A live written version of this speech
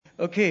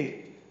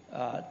Okay,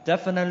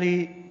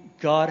 definitely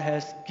God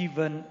has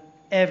given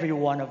every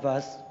one of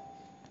us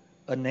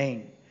a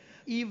name.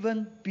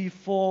 Even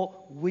before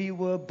we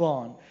were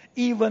born,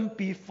 even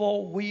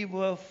before we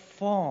were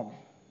formed,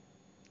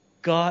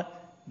 God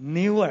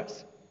knew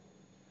us.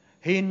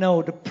 He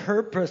knows the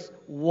purpose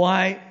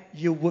why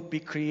you would be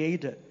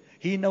created.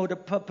 He knows the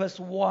purpose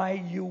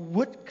why you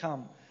would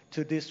come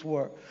to this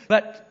world.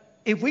 But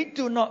if we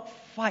do not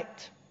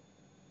fight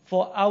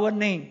for our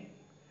name,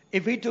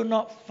 if we do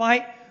not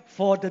fight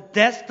for the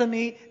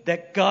destiny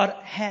that God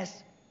has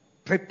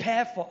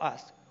prepared for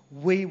us,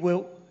 we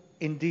will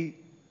indeed.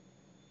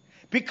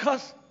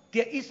 Because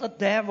there is a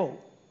devil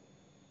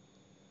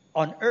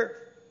on earth,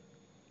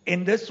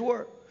 in this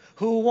world,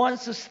 who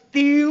wants to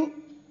steal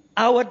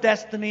our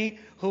destiny,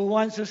 who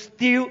wants to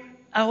steal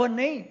our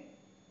name.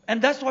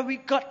 And that's why we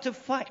got to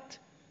fight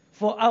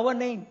for our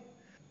name.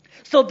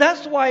 So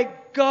that's why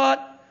God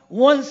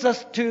wants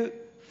us to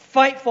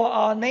fight for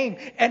our name.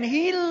 And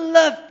He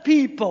loves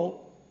people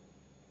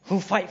who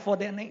fight for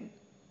their name.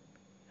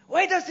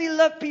 Why does He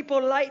love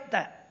people like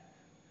that?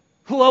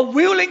 Who are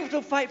willing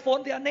to fight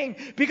for their name?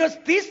 Because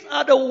these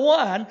are the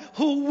ones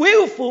who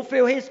will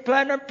fulfill His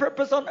plan and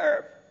purpose on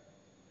earth.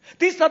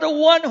 These are the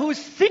ones who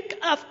seek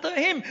after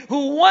Him,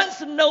 who wants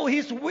to know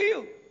His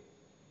will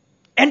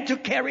and to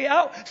carry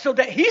out so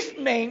that His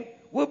name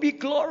will be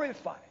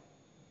glorified.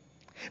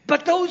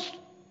 But those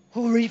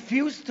who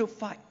refuse to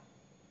fight,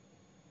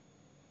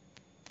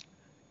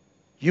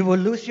 you will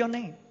lose your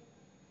name.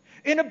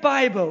 In the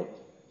Bible,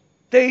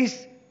 there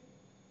is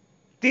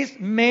this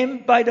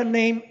man by the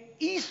name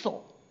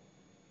Esau.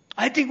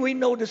 I think we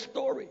know the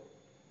story.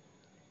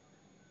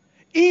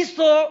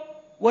 Esau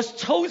was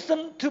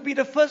chosen to be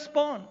the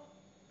firstborn.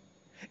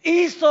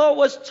 Esau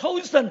was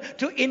chosen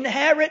to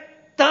inherit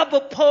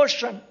double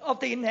portion of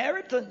the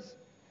inheritance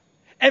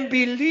and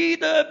be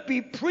leader,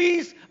 be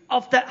priest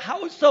of that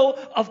household,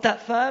 of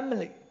that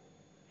family.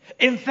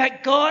 In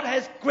fact, God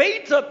has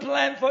greater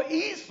plan for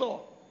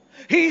Esau.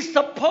 He's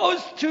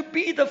supposed to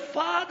be the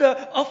father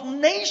of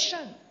nation.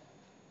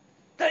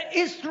 The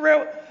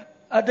Israel,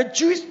 the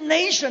Jewish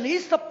nation,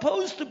 he's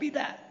supposed to be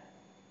that.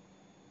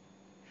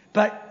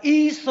 But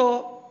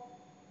Esau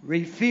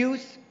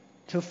refused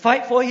to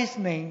fight for his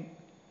name,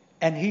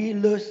 and he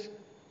lost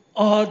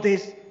all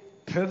this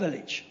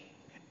privilege.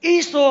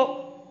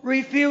 Esau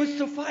refused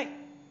to fight.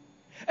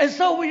 And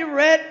so we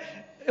read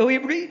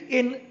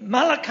in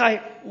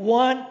Malachi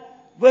 1,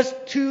 verse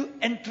 2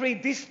 and 3,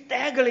 this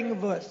staggering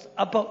verse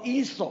about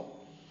Esau.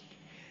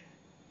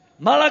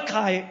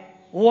 Malachi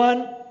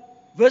 1,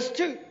 verse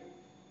 2.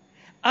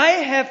 I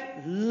have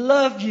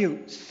loved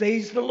you,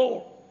 says the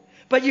Lord.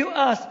 But you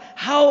ask,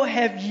 how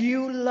have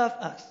you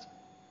loved us?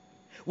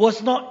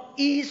 Was not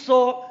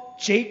Esau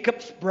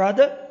Jacob's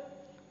brother?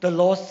 The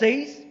Lord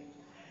says,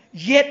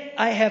 yet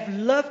I have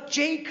loved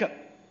Jacob,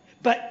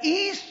 but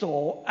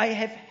Esau I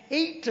have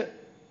hated.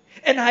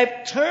 And I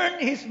have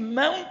turned his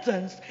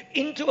mountains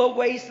into a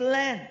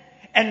wasteland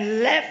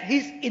and left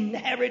his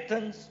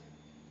inheritance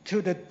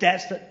to the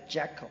desert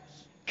jackals.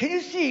 Can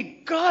you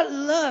see? God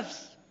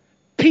loves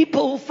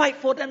people who fight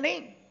for the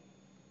name.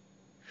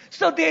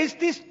 So there is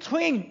this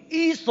twin,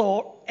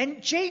 Esau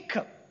and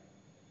Jacob.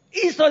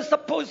 Esau is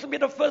supposed to be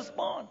the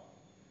firstborn.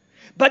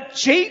 But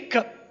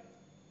Jacob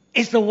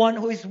is the one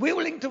who is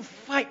willing to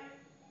fight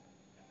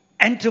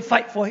and to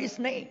fight for his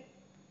name.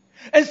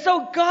 And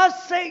so God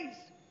says,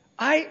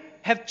 I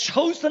have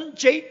chosen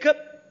Jacob.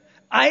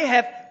 I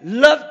have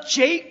loved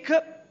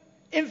Jacob.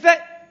 In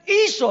fact,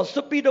 Esau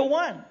should be the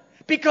one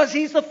because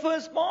he's the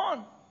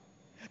firstborn.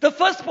 The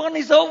firstborn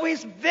is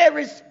always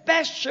very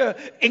special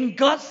in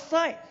God's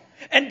sight.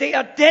 And they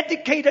are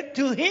dedicated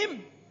to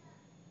Him.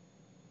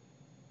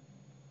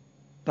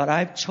 But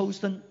I've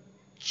chosen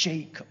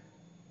Jacob.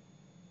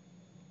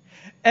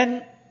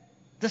 And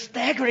the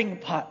staggering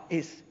part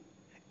is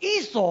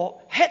Esau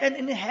had an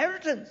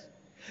inheritance.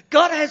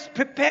 God has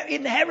prepared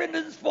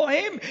inheritance for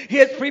him. He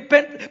has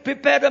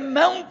prepared the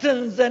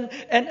mountains and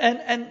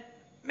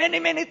many,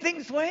 many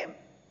things for him.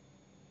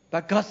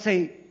 But God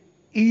said,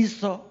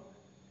 Esau,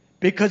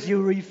 because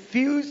you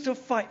refuse to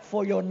fight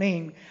for your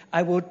name,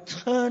 I will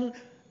turn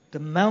the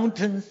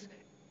mountains,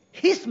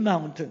 his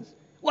mountains,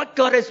 what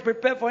God has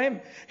prepared for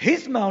him,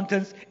 his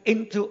mountains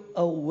into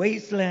a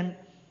wasteland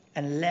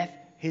and left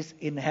his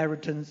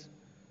inheritance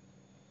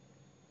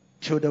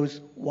to those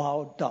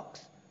wild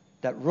dogs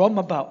that roam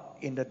about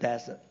in the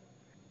desert.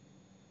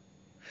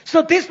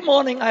 So this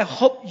morning, I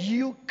hope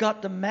you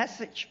got the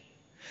message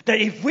that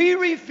if we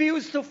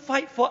refuse to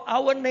fight for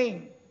our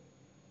name,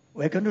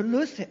 we're going to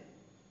lose it.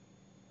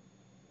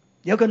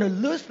 You're going to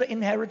lose the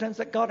inheritance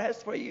that God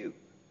has for you.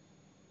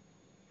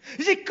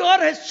 You see,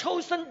 God has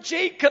chosen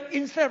Jacob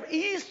instead of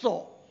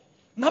Esau.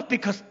 Not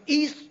because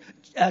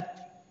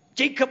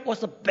Jacob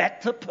was a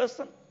better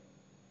person.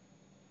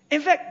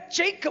 In fact,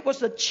 Jacob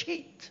was a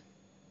cheat.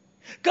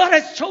 God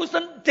has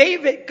chosen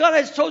David. God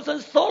has chosen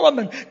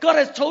Solomon. God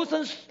has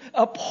chosen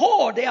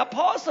Paul, the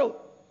apostle.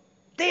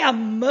 They are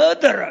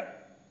murderers.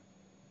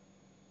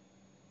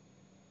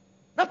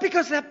 Not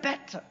because they're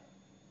better.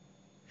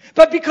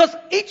 But because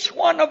each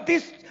one of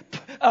these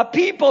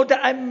people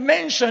that I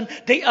mentioned,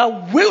 they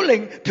are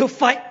willing to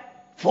fight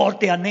for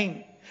their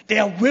name. They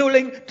are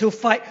willing to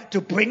fight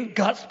to bring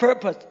God's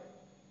purpose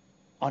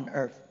on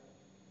earth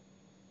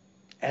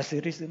as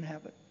it is in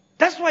heaven.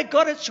 That's why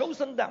God has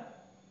chosen them.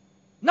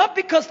 Not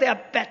because they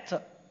are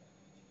better,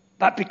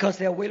 but because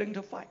they are willing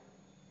to fight.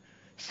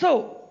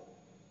 So,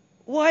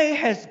 why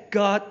has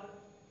God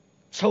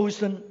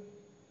chosen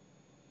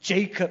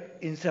Jacob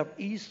instead of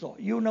Esau?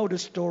 You know the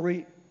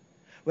story.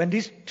 When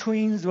these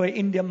twins were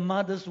in their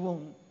mother's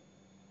womb,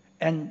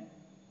 and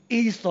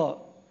Esau,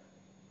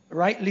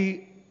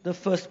 rightly the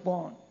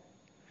firstborn.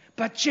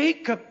 But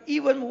Jacob,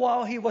 even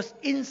while he was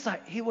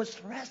inside, he was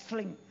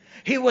wrestling.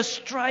 He was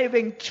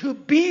striving to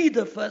be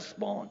the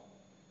firstborn.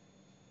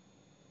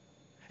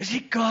 You see,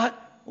 God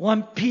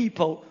wants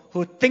people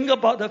who think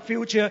about the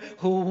future,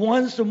 who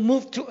wants to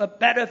move to a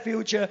better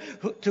future,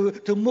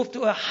 to move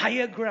to a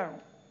higher ground.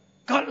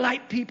 God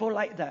likes people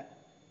like that.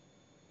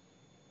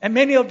 And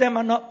many of them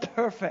are not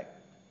perfect.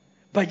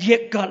 But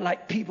yet God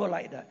likes people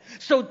like that.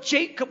 So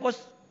Jacob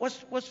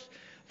was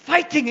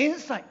fighting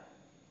inside.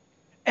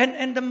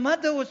 And the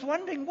mother was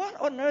wondering, what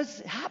on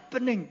earth is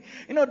happening?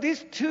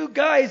 These two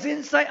guys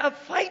inside are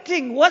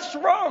fighting. What's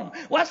wrong?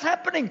 What's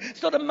happening?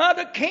 So the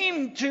mother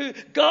came to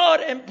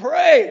God and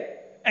prayed.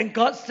 And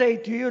God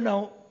said, do you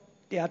know,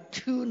 there are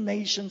two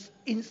nations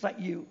inside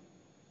you.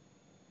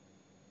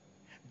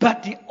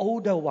 But the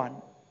older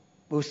one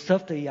will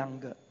serve the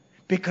younger.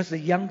 Because the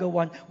younger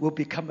one will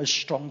become a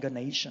stronger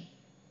nation.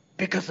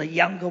 Because the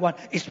younger one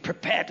is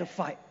prepared to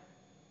fight.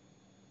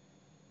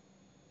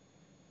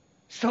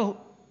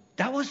 So,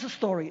 that was the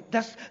story.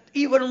 That's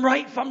even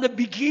right from the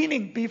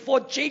beginning,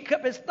 before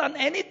Jacob has done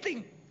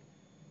anything.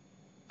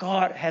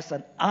 God has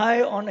an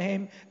eye on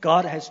him.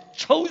 God has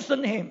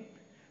chosen him.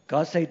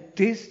 God said,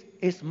 this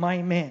is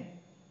my man.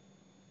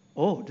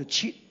 Oh, the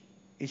cheat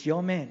is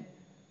your man.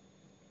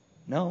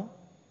 No.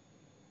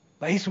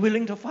 But he's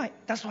willing to fight.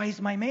 That's why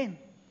he's my man.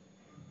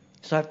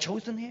 So I've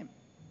chosen him.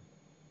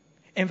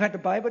 In fact, the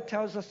Bible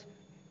tells us,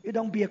 you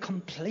don't be a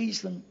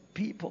complacent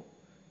people.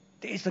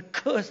 There is a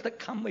curse that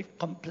comes with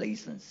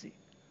complacency.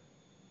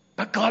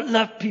 But God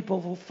loves people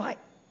who fight.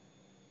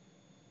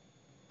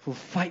 Who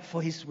fight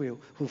for his will.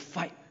 Who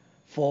fight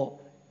for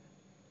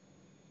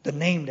the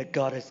name that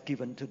God has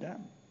given to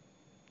them.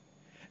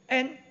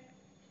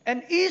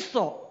 And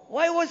Esau,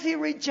 why was he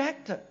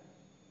rejected?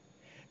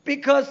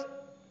 Because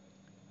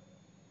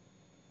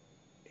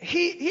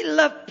he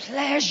loved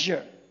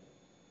pleasure.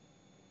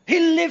 He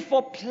lived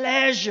for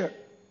pleasure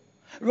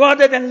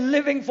rather than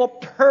living for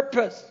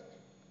purpose.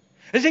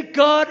 You see,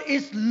 God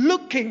is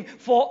looking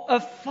for a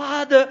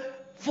father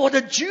for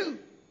the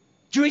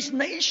Jewish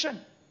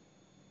nation.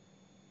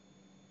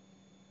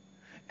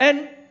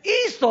 And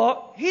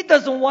Esau, he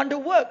doesn't want to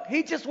work.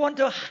 He just wants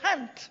to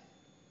hunt.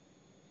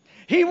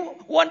 He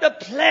wants the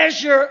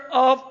pleasure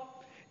of,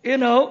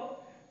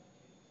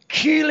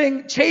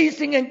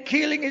 chasing and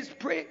killing his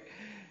prey.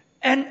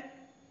 And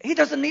he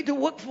doesn't need to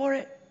work for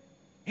it.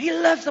 He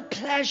loves the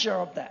pleasure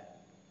of that.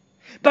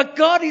 But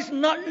God is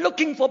not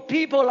looking for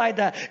people like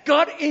that.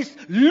 God is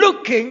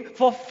looking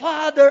for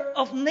father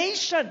of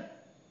nation.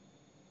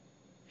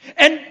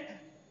 And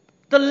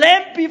the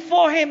land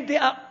before him,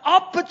 there are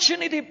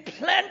opportunity,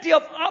 plenty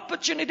of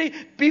opportunity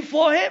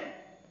before him.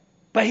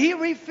 But he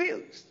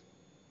refused.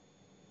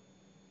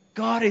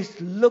 God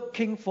is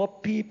looking for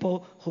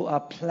people who are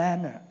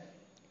planner,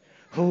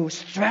 who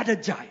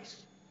strategize,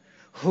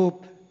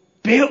 who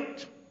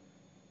build.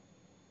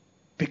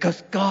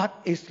 Because God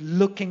is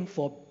looking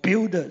for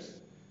builders,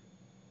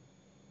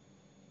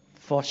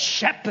 for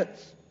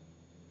shepherds,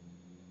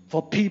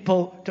 for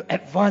people to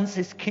advance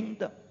his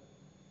kingdom.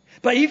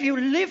 But if you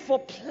live for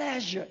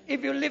pleasure,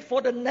 if you live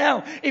for the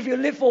now, if you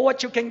live for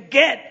what you can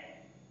get,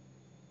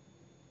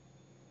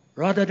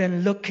 rather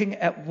than looking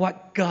at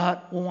what God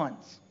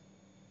wants,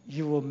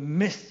 you will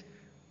miss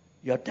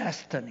your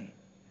destiny.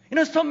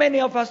 So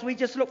many of us, we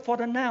just look for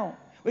the now.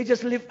 We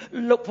just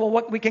look for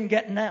what we can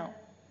get now.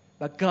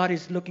 But God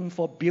is looking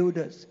for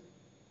builders,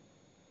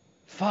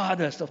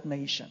 fathers of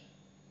nation.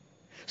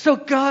 So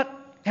God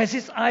has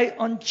his eye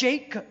on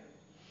Jacob.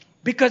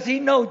 Because he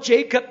knows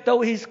Jacob,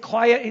 though he's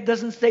quiet, he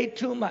doesn't say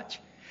too much.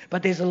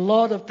 But there's a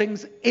lot of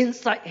things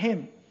inside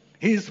him.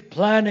 He's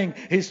planning,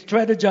 he's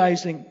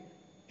strategizing,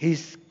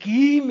 he's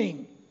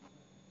scheming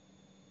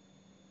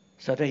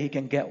so that he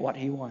can get what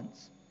he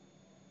wants.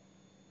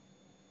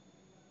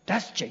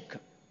 That's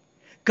Jacob.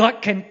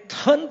 God can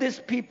turn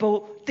this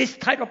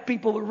type of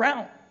people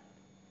around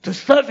to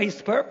serve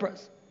his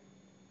purpose.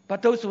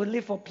 But those who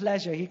live for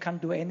pleasure, he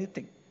can't do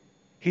anything.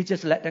 He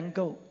just let them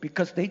go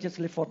because they just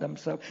live for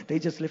themselves. They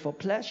just live for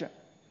pleasure.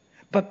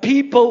 But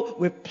people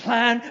with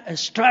plan and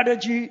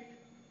strategy,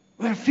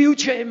 with a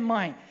future in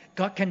mind,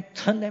 God can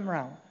turn them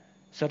around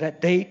so that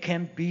they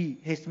can be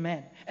his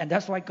man. And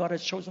that's why God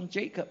has chosen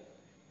Jacob.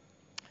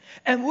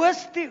 And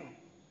worse still,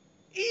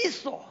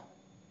 Esau.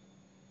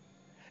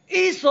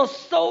 Esau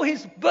sold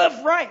his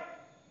birthright.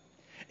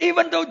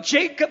 Even though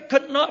Jacob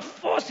could not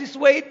force his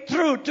way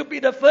through to be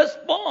the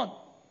firstborn.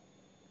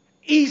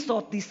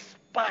 Esau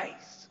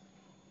despised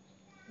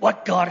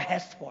what God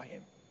has for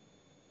him.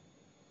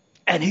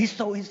 And he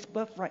sold his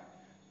birthright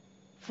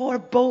for a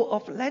bowl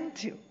of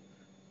lentil.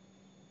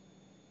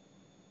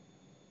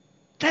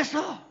 That's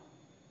all.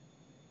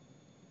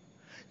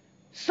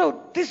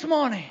 So this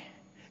morning,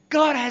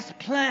 God has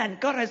planned,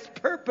 God has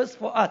purpose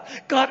for us.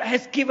 God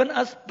has given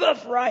us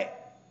birthright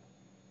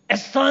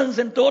as sons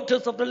and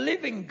daughters of the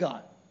living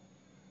God.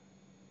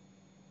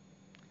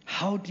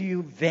 How do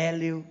you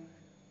value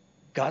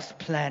God's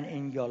plan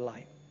in your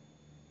life?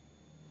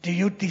 Do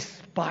you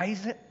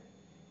despise it?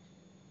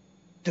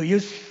 Do you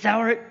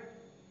sell it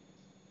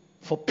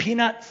for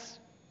peanuts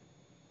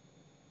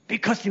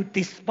because you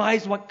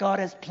despise what God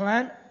has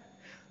planned?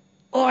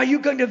 Or are you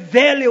going to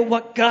value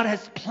what God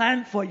has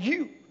planned for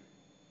you?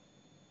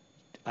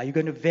 Are you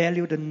going to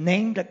value the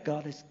name that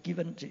God has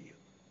given to you?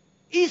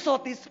 Esau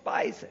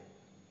despised it.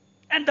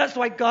 And that's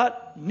why God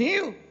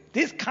knew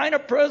this kind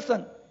of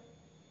person.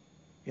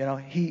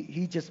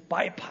 He just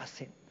bypassed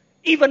him.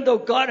 Even though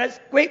God has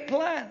great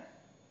plan.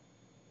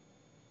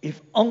 If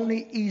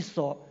only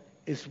Esau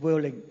is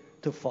willing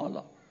to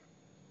follow.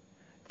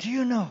 Do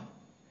you know?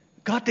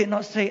 God did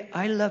not say,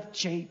 I love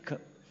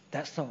Jacob.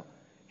 That's all.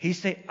 He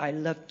said, I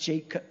love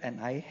Jacob and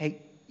I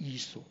hate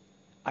Esau.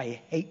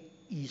 I hate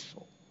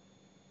Esau.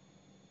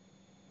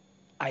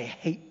 I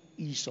hate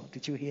Esau.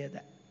 Did you hear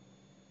that?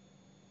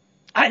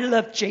 I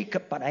love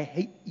Jacob, but I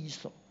hate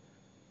Esau.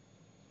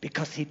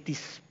 Because he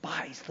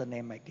despised the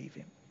name I gave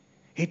him.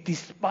 He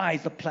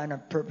despised the plan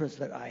and purpose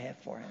that I have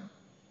for him.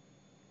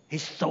 He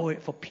sold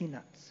it for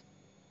peanuts.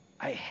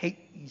 I hate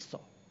Esau.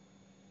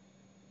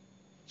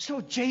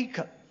 So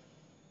Jacob,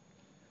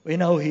 we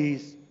know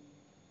he's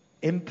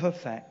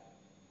imperfect,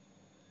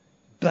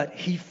 but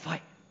he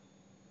fight.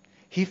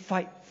 He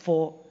fight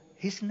for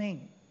his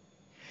name.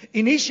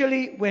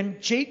 Initially, when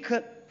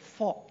Jacob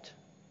fought,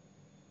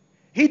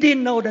 he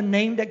didn't know the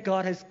name that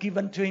God has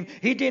given to him.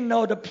 He didn't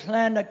know the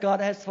plan that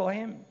God has for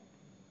him.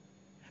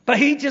 But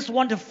he just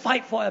wanted to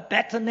fight for a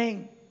better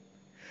name.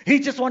 He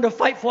just wanted to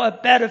fight for a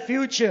better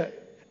future,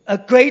 a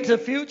greater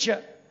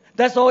future.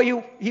 That's all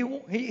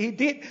he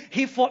did.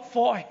 He fought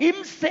for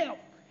himself.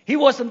 He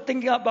wasn't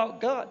thinking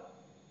about God.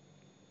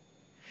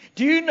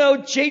 Do you know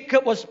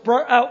Jacob was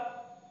brought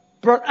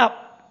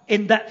up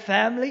in that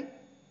family?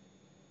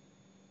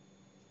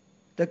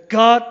 The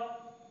God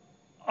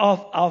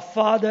of our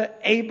father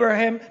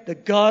Abraham, the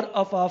God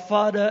of our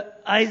father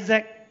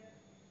Isaac.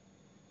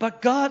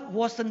 But God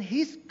wasn't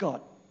his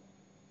God.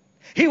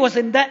 He was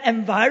in that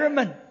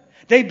environment.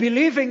 They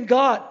believe in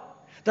God.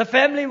 The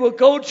family will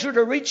go through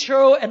the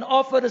ritual and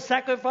offer the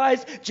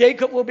sacrifice.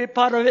 Jacob will be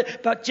part of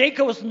it. But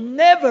Jacob was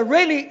never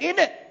really in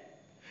it.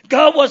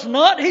 God was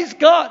not his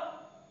God.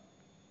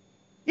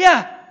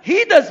 Yeah,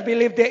 he does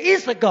believe there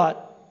is a God.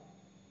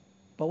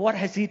 But what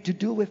has he to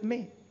do with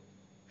me?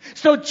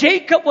 So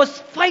Jacob was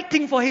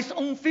fighting for his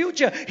own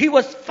future. He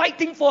was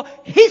fighting for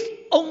his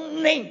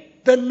own name.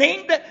 The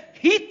name that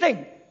he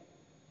thinks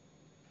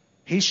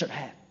he should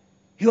have.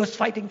 He was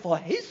fighting for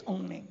his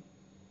own name.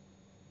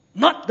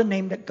 Not the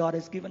name that God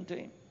has given to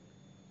him.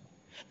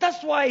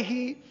 That's why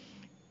he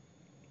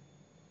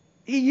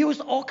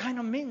used all kind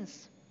of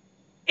means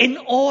in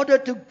order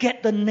to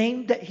get the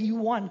name that he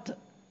wanted.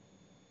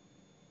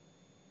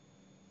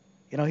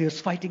 He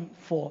was fighting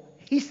for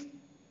his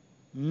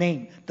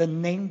name, the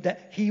name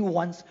that he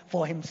wants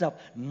for himself,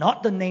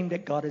 not the name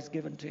that God has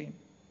given to him.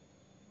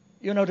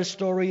 You know the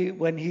story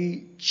when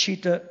he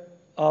cheated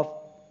of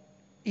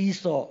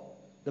Esau,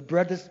 the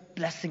brother's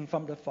blessing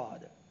from the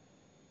father.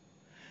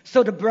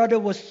 So the brother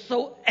was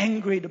so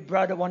angry, the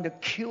brother wanted to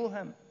kill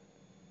him.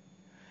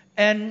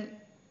 And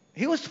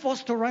he was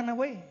forced to run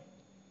away.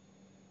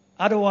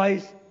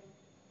 Otherwise,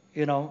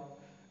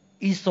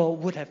 Esau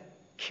would have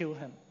killed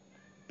him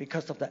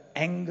because of the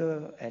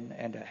anger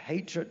and the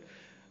hatred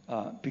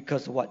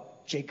because of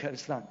what Jacob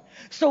has done.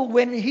 So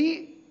when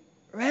he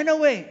ran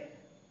away,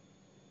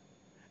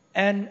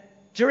 and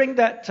during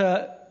that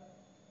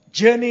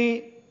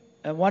journey,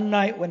 and one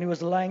night when he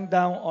was lying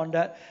down on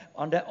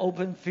that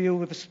open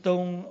field with a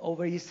stone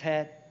over his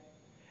head,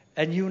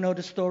 and you know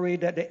the story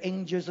that the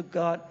angels of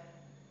God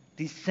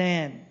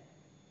descend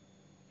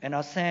and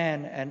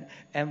ascend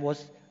and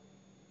was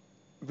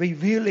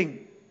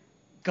revealing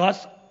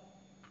God's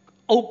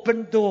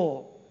open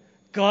door,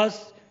 God's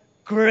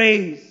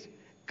grace,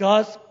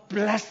 God's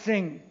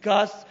blessing,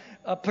 God's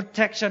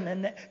protection,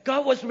 and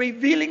God was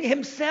revealing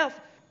himself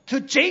to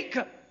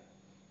Jacob.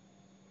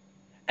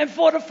 And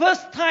for the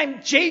first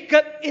time,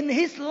 Jacob in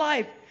his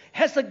life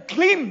has a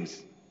glimpse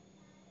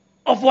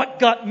of what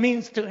God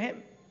means to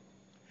him.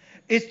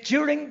 It's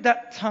during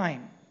that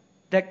time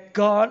that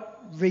God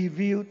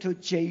revealed to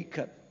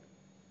Jacob,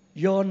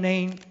 your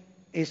name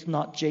is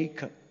not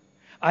Jacob.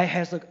 I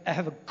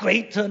have a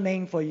greater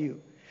name for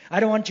you. I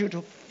don't want you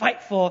to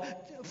fight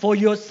for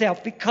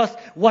yourself, because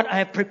what I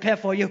have prepared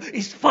for you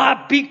is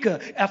far bigger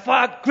and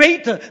far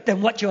greater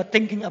than what you are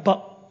thinking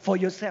about for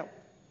yourself.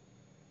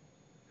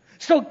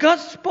 So God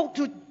spoke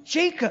to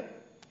Jacob.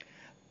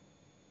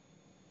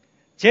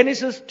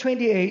 Genesis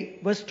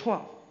 28 verse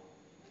 12.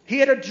 He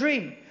had a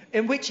dream.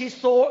 in which he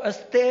saw a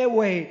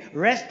stairway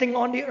resting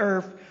on the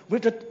earth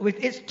with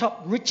its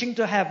top reaching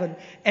to heaven,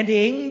 and the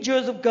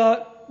angels of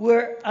God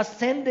were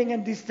ascending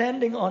and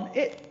descending on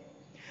it.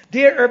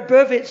 There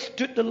above it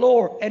stood the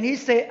Lord, and he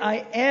said,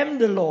 I am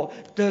the Lord,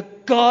 the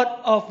God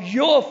of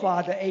your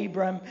father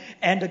Abraham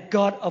and the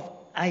God of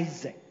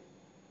Isaac.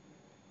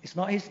 It's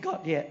not his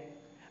God yet.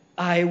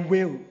 I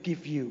will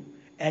give you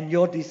and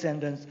your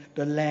descendants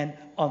the land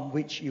on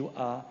which you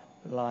are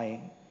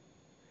lying.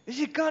 You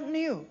see, God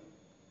knew.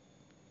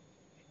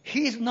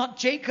 He is not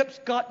Jacob's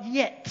God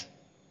yet.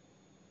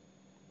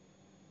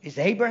 He's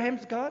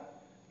Abraham's God,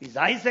 he's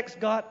Isaac's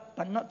God,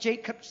 but not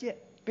Jacob's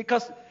yet.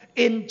 Because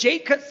in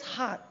Jacob's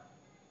heart,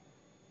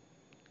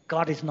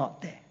 God is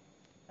not there.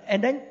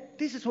 And then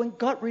this is when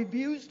God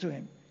reveals to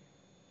him,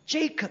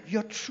 Jacob,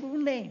 your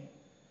true name.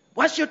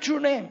 What's your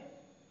true name?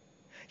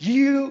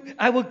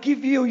 I will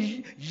give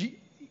you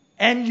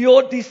and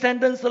your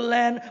descendants the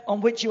land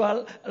on which you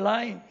are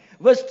lying.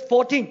 Verse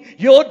 14,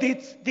 your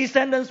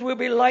descendants will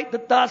be like the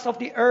dust of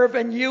the earth,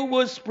 and you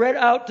will spread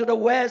out to the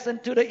west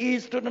and to the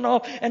east, to the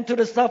north and to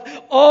the south.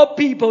 All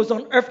peoples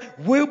on earth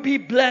will be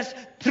blessed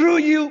through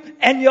you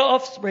and your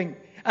offspring.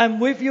 I'm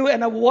with you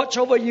and I watch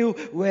over you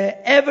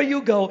wherever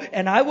you go,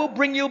 and I will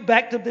bring you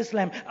back to this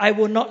land. I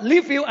will not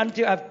leave you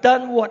until I've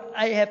done what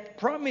I have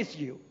promised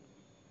you.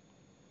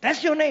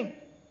 That's your name.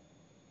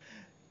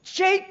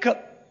 Jacob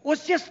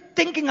was just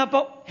thinking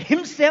about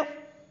himself,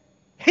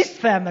 his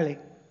family,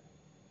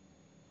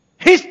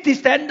 his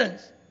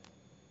descendants.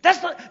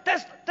 That's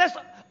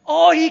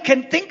all he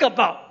can think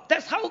about.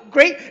 That's how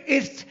great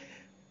is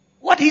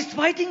what he's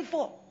fighting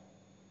for.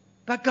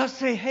 But God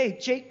said, hey,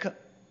 Jacob,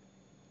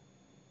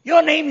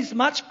 your name is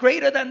much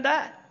greater than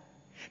that.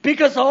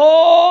 Because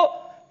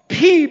all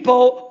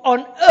people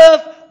on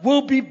earth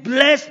will be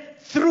blessed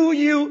through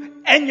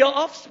you and your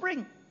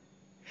offspring.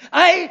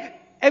 I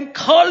am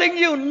calling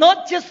you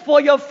not just for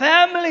your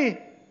family,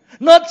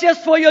 not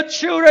just for your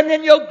children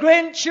and your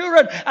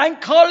grandchildren. I'm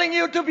calling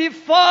you to be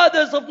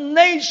fathers of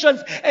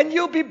nations, and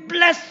you'll be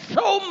blessed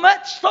so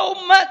much, so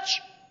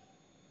much.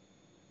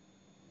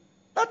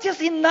 Not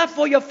just enough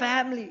for your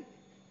family.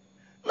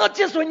 Not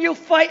just when you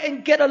fight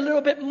and get a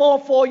little bit more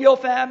for your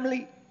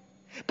family.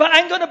 But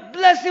I'm going to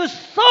bless you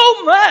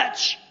so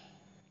much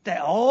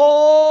that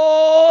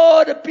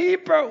all the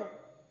people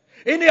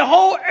in the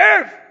whole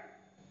earth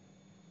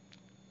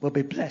will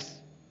be blessed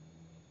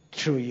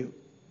through you.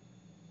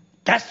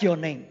 That's your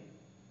name.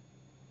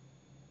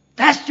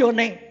 That's your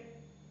name,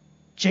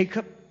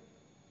 Jacob.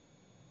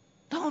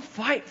 Don't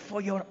fight for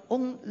your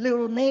own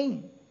little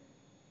name.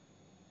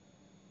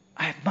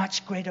 I have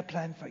much greater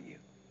plan for you.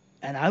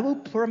 And I will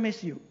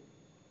promise you,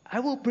 I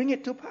will bring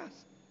it to pass.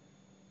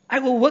 I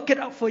will work it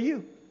out for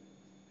you.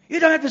 You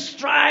don't have to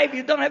strive.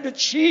 You don't have to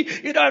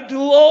cheat. You don't have to do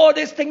all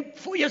these things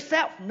for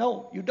yourself.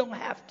 No, you don't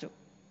have to.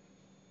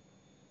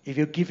 If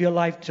you give your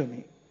life to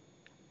me,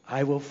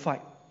 I will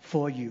fight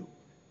for you.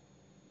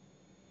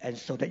 And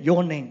so that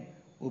your name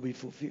will be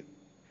fulfilled.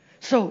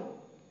 So,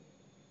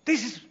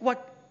 this is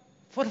what,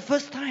 for the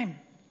first time,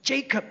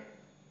 Jacob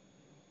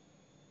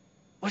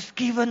was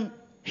given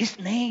his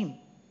name.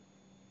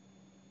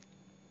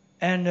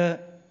 And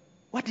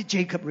how did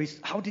Jacob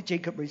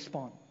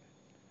respond?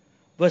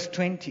 Verse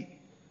 20.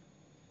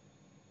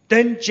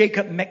 Then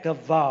Jacob made a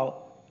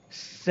vow,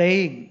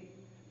 saying,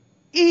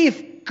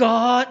 if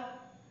God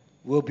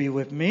will be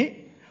with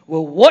me,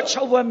 will watch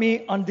over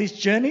me on this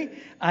journey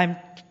I'm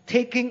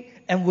taking,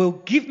 and will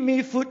give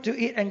me food to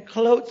eat and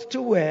clothes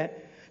to wear,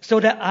 so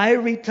that I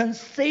return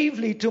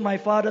safely to my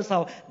father's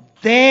house,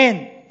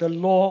 then the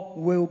Lord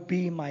will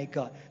be my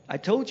God. I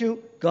told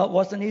you, God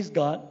wasn't his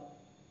God,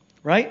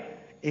 right?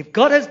 If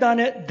God has done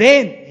it,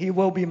 then he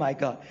will be my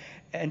God.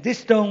 And this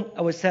stone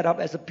I will set up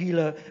as a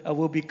pillar,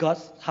 will be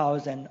God's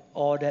house, and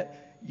all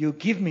that you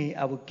give me,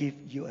 I will give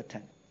you a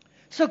tenth.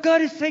 So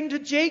God is saying to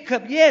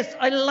Jacob, yes,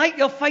 I like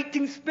your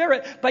fighting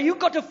spirit, but you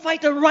got to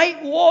fight the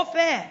right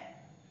warfare.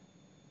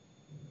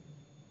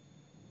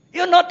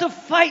 You're not to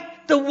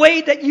fight the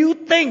way that you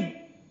think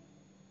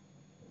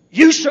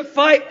you should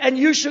fight and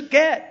you should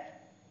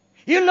get.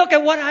 You look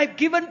at what I've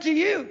given to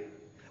you,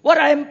 what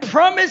I'm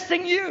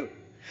promising you.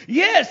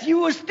 Yes, you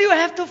will still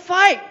have to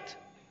fight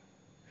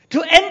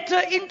to enter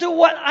into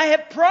what I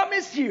have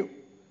promised you.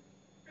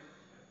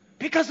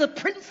 Because the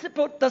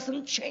principle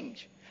doesn't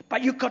change.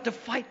 But you got to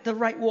fight the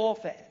right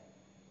warfare.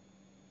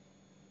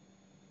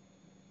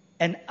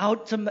 And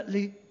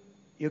ultimately,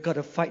 you got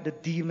to fight the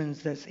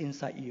demons that's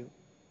inside you.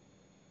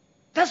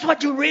 That's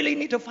what you really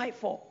need to fight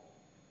for.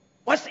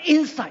 What's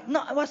inside,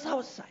 not what's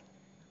outside.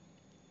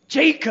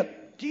 Jacob,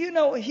 do you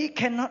know he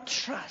cannot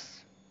trust?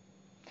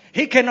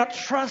 He cannot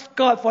trust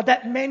God. For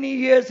that many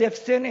years he has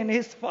sinned in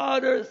his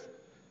fathers.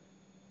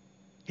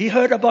 He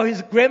heard about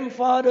his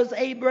grandfathers,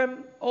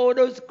 Abraham, all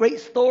those great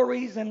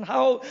stories and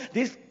how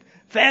this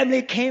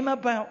family came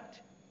about.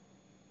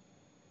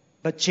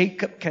 But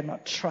Jacob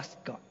cannot trust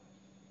God.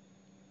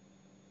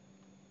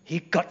 He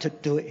got to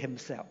do it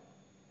himself.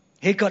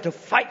 He got to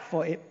fight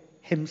for it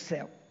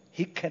himself.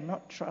 He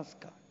cannot trust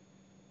God.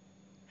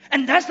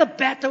 And that's the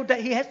battle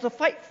that he has to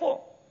fight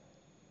for.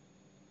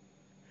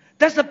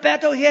 That's the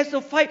battle he has to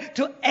fight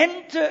to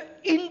enter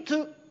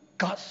into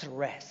God's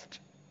rest.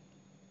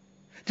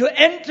 To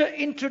enter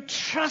into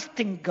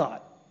trusting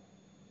God.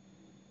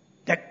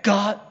 That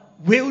God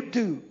will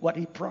do what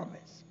he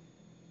promised.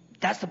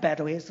 That's the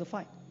battle he has to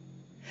fight.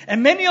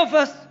 And many of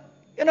us,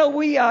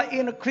 we are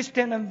in a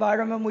Christian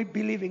environment. We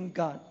believe in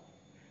God.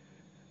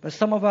 But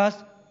some of us,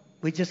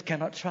 we just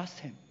cannot trust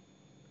him.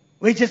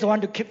 We just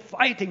want to keep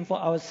fighting for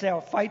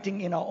ourselves,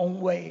 fighting in our own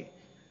way.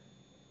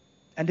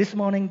 And this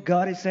morning,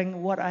 God is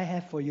saying, what I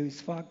have for you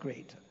is far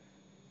greater.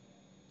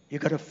 You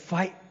got to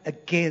fight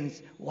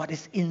against what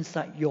is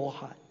inside your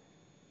heart.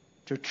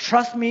 To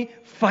trust me,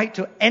 fight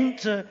to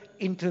enter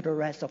into the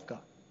rest of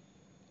God.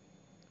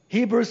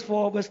 Hebrews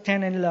 4, verse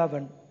 10 and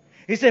 11.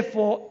 He said,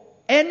 for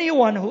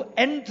anyone who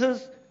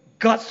enters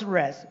God's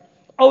rest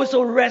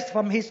also rests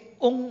from his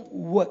own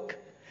work,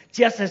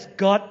 just as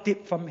God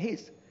did from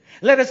his.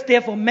 Let us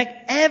therefore make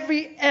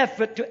every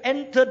effort to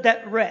enter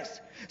that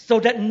rest, so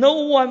that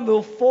no one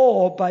will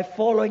fall by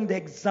following the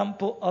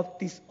example of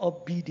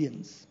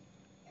disobedience.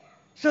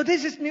 So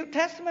this is New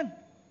Testament.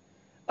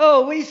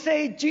 Oh, we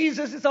say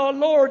Jesus is our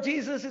Lord.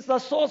 Jesus is the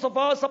source of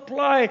our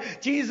supply.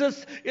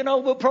 Jesus,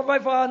 will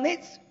provide for our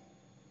needs.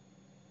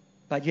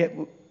 But yet,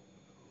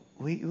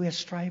 we are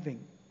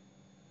striving.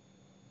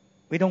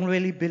 We don't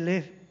really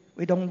believe.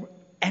 We don't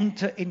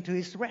enter into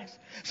his rest.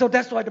 So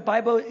that's why the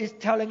Bible is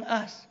telling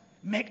us,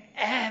 make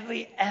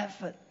every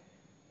effort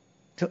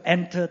to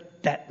enter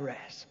that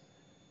rest.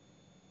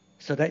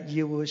 So that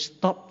you will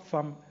stop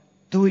from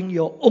doing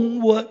your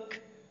own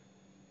work.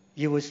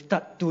 You will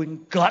start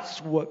doing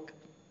God's work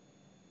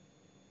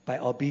by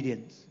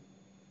obedience.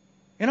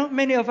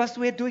 Many of us,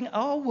 we're doing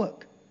our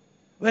work.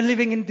 We're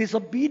living in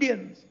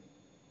disobedience.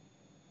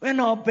 We're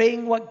not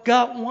obeying what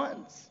God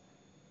wants.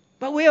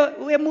 But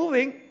we're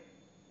moving.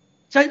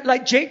 So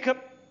like Jacob,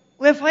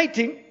 we're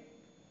fighting.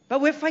 But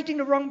we're fighting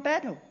the wrong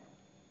battle.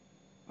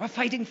 We're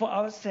fighting for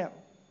ourselves.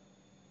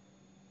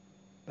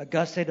 But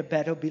God said the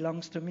battle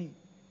belongs to me.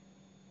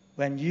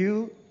 When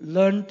you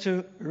learn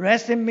to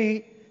rest in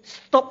me,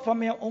 stop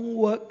from your own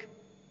work,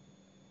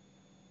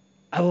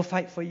 I will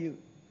fight for you.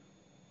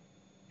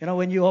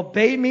 When you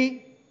obey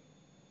me,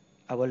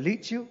 I will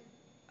lead you.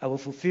 I will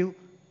fulfill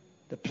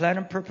the plan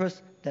and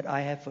purpose that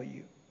I have for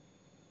you.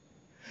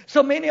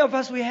 So many of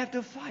us, we have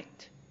to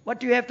fight. What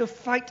do you have to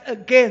fight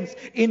against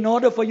in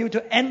order for you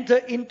to enter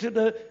into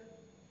the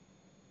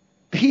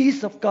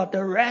peace of God,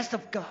 the rest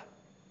of God?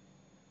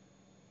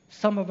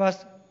 Some of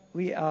us,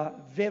 we are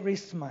very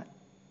smart.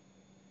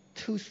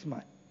 Too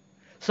smart.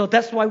 So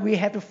that's why we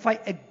have to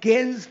fight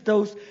against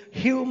those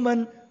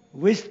human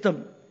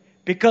wisdom.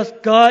 Because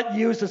God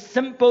uses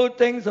simple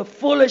things, the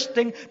foolish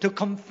thing, to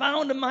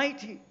confound the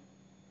mighty.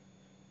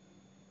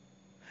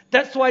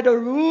 That's why the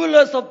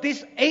rulers of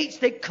this age,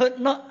 they could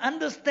not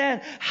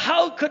understand.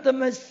 How could the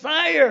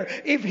Messiah,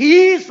 if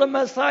he is the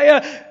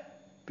Messiah,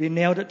 be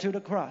nailed to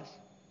the cross?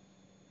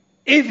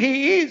 If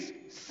he is,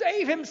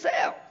 save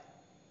himself.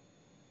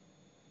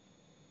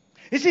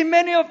 You see,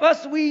 many of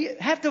us, we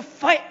have to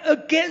fight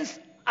against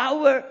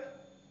our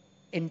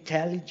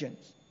intelligence,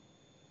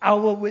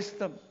 our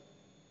wisdom.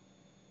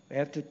 We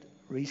have to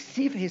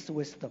receive his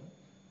wisdom,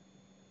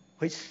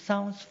 which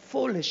sounds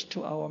foolish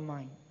to our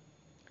mind.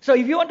 So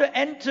if you want to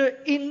enter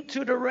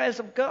into the rest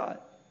of God,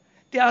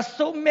 there are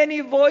so many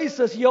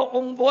voices, your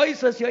own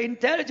voices, your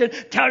intelligence,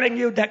 telling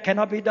you that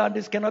cannot be done,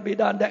 this cannot be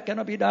done, that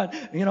cannot be done.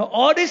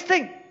 All these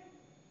things.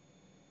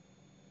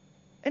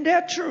 And they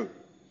are true.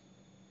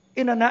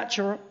 In the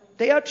natural,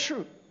 they are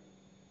true.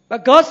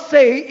 But God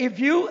says, if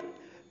you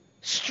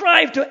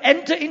strive to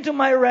enter into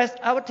my rest,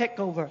 I will take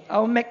over. I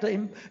will make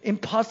the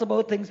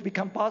impossible things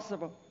become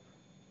possible.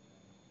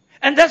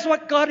 And that's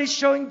what God is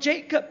showing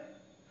Jacob.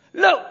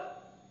 Look,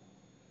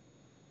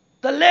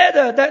 the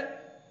ladder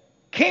that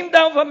came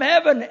down from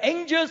heaven,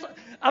 angels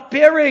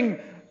appearing,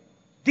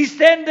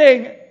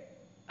 descending,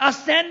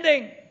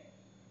 ascending.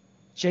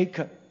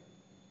 Jacob,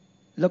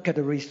 look at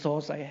the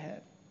resource I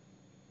have.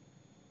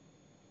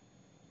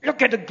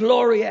 Look at the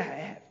glory I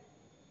have.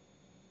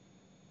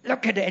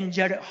 Look at the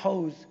angelic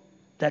host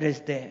that is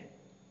there.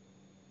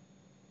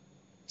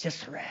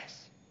 Just rest.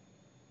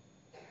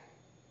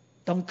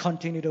 Don't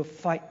continue to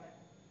fight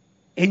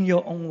in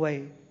your own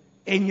way,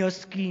 in your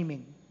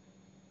scheming.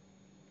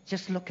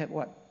 Just look at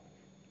what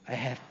I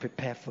have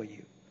prepared for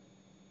you.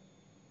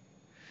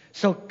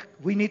 So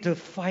we need to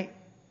fight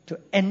to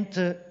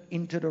enter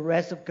into the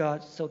rest of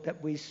God so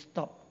that we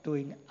stop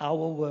doing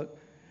our work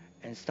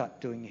and start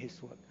doing his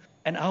work.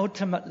 And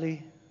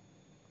ultimately,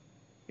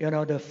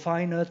 the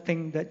final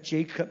thing that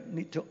Jacob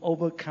need to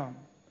overcome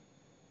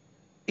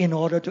in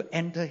order to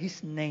enter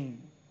his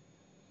name.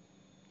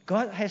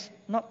 God has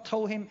not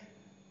told him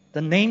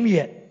the name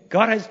yet.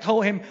 God has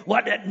told him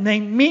what that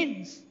name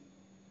means.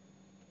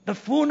 The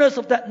fullness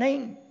of that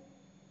name.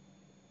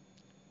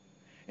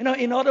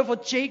 In order for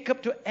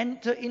Jacob to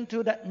enter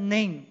into that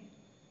name,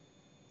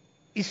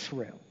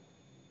 Israel,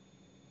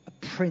 a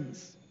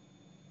prince,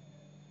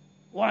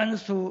 one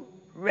who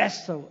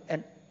wrestle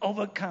and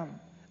overcome,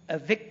 a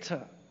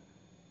victor.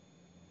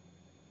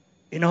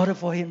 In order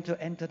for him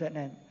to enter that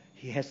name,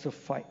 he has to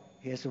fight.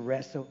 He has to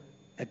wrestle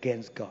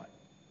against God.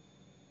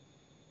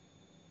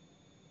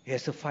 He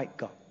has to fight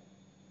God.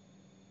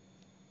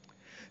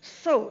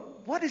 So,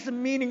 what is the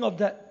meaning of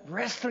that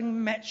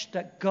wrestling match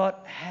that God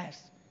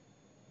has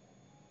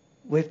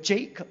with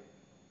Jacob?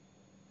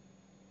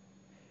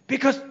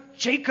 Because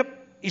Jacob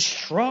is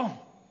strong.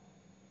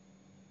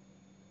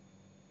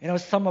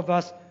 Some of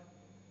us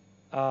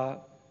are,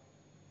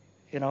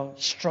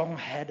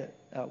 strong-headed.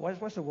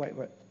 What's the right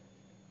word?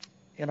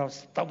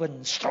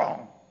 Stubborn,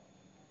 strong.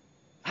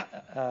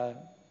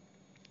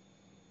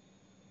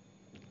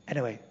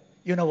 Anyway,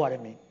 you know what I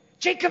mean.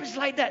 Jacob is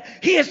like that.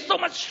 He has so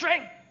much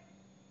strength.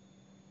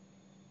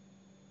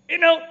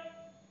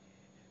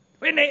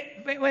 When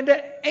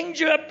the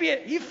angel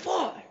appeared, he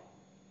fought.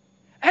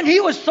 And he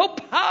was so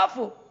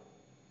powerful.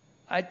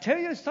 I tell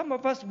you, some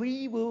of us,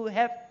 we will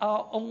have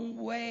our own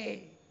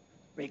way,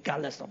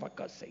 regardless of what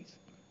God says.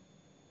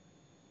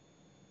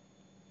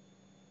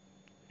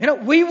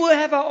 We will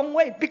have our own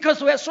way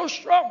because we are so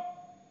strong.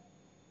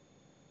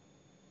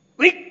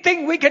 We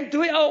think we can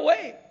do it our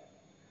way.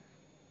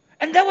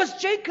 And that was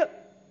Jacob.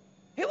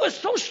 He was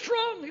so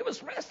strong. He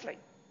was wrestling.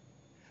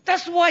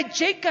 That's why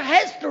Jacob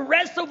has to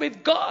wrestle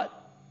with God.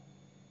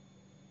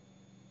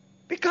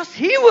 Because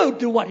he will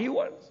do what he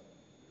wants.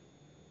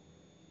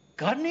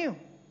 God knew.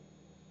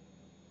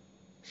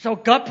 So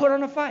God put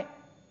on a fight.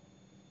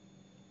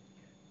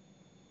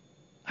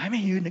 I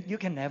mean, you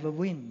can never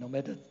win, no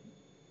matter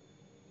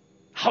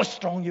how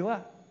strong you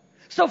are.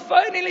 So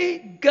finally,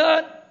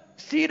 God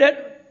see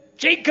that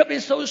Jacob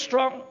is so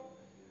strong.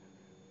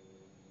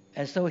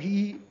 And so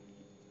he,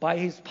 by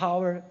his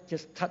power,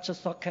 just touched the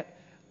socket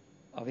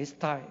of his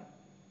thigh.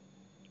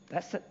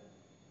 That's it.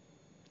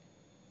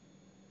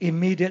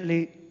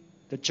 Immediately,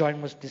 the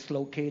joint was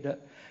dislocated.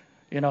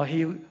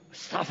 He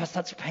suffered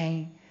such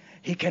pain.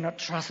 He cannot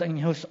trust in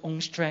his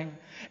own strength.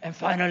 And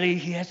finally,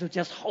 he has to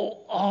just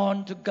hold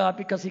on to God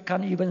because he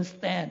can't even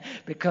stand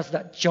because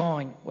that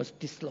joint was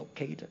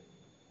dislocated.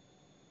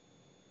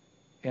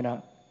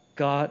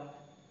 God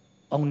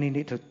only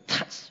need to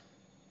touch.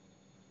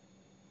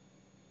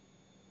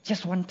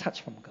 Just one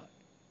touch from God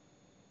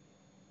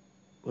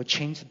will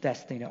change the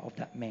destiny of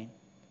that man.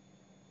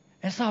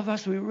 And some of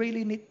us, we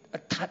really need a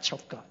touch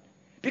of God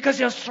because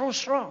you're so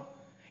strong.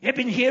 You've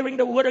been hearing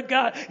the word of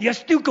God. You're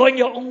still going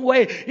your own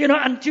way.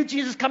 Until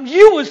Jesus comes,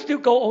 you will still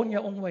go on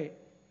your own way.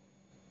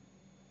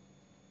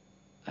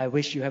 I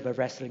wish you have a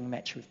wrestling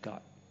match with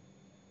God.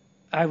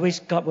 I wish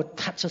God would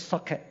touch the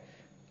socket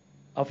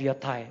of your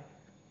thigh,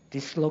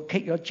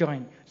 dislocate your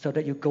joint so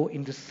that you go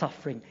into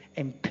suffering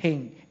and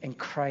pain and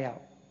cry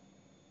out.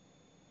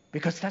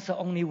 Because that's the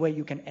only way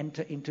you can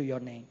enter into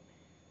your name,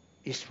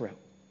 Israel.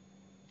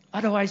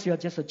 Otherwise, you're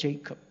just a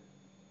Jacob.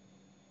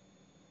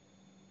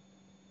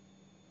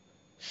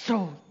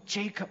 So,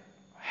 Jacob,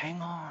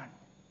 hang on.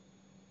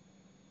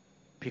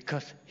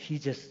 Because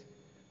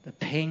the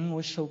pain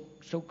was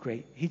so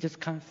great, he just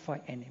can't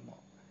fight anymore.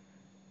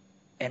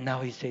 And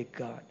now he said,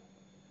 God,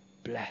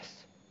 bless.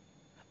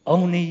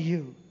 Only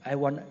you. I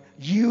want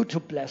you to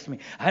bless me.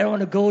 I don't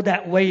want to go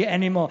that way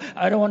anymore.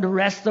 I don't want to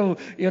wrestle,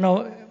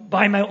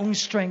 by my own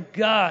strength.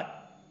 God,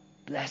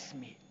 bless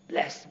me.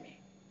 Bless me.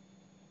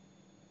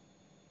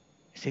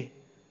 See,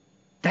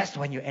 that's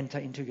when you enter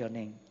into your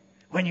name.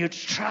 When you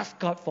trust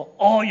God for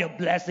all your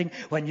blessing,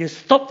 when you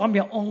stop from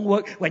your own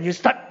work, when you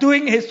start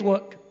doing his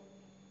work,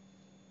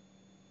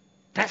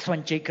 that's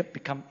when Jacob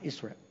becomes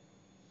Israel.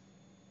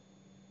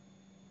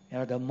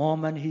 The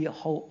moment he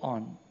hold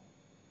on.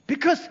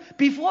 Because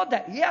before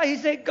that, he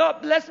said,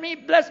 God bless me,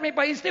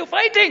 but he's still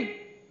fighting.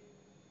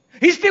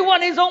 He still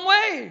wants his own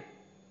way.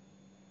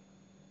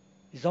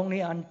 It's only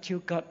until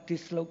God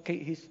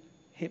dislocates his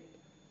hip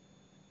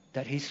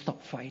that he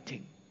stopped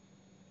fighting.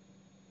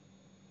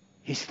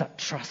 He started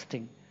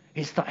trusting.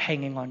 He started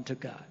hanging on to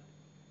God.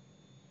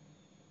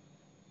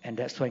 And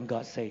that's when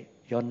God said,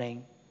 your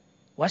name.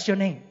 What's your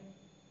name?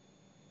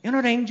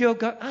 The angel of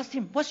God asked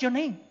him, what's your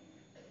name?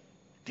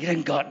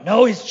 Didn't God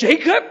know it's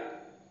Jacob?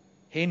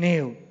 He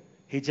knew.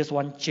 He just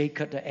wants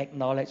Jacob to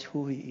acknowledge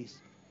who he is.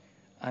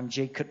 I'm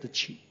Jacob the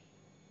chief.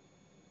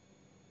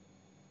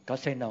 God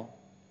said, no.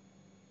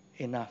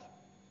 Enough.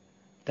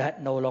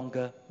 That no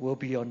longer will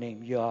be your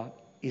name. You are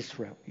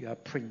Israel. You are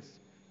prince.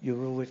 You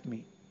rule with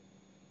me.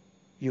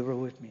 You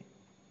rule with me.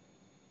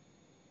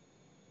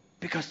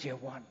 Because you're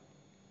one.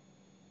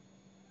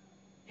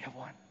 You're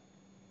one.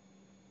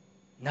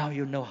 Now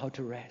you know how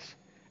to rest.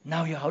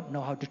 Now you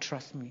know how to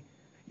trust me.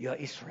 You're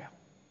Israel.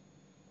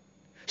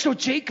 So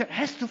Jacob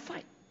has to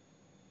fight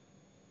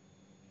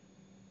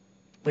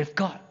with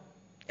God.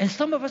 And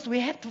some of us, we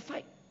have to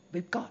fight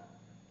with God.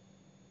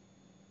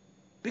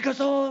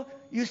 Because,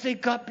 you say,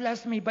 God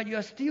bless me, but you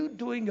are still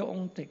doing your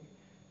own thing.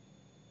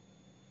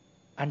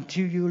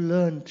 Until you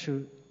learn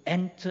to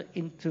enter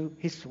into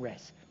his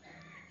rest,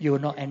 you will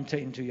not enter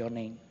into your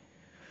name.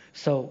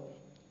 So,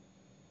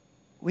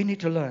 we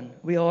need to learn.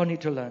 We all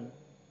need to learn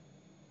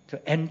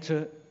to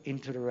enter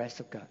into the rest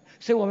of God.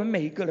 所以我们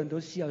每一个人都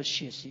需要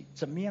学习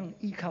怎么样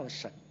依靠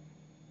神。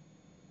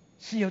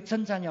是有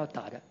征战要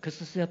打的，可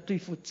是是要对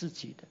付自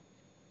己的。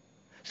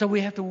So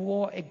we have to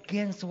war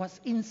against what's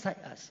inside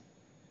us.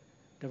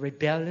 The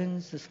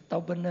rebellions, the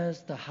stubbornness,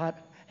 the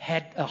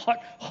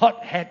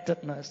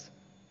hot-headedness.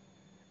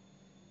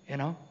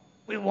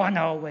 We want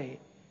our way.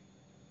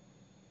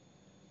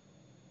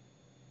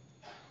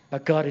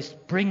 But God is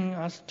bringing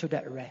us to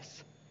that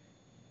rest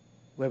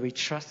where we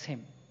trust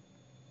Him,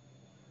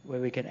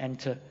 where we can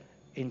enter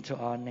into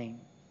our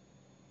name.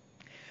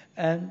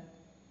 And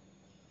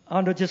I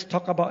want to just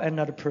talk about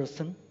another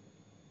person,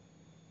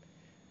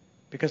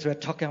 because we're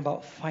talking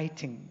about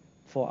fighting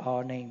for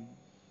our name.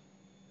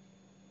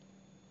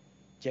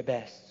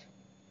 Jabez.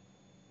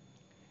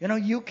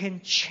 You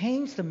can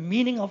change the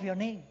meaning of your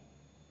name.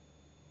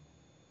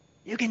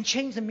 You can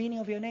change the meaning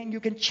of your name. You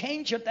can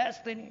change your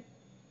destiny.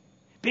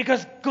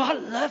 Because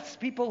God loves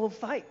people who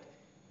fight.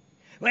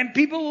 When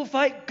people who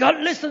fight,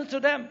 God listens to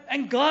them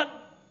and God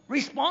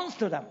responds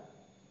to them.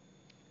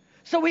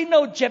 So we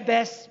know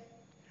Jabez,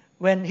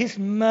 when his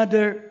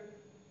mother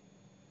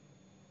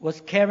was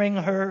carrying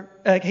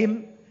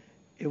him,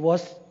 it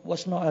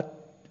was not an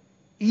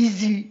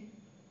easy,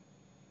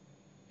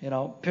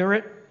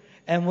 period.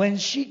 And when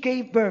she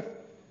gave birth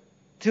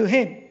to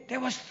him, there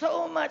was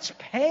so much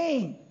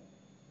pain.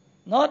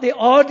 Not the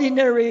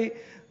ordinary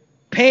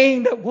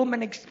pain that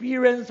women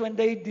experience when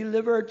they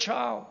deliver a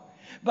child.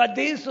 But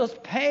this was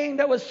pain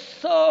that was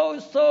so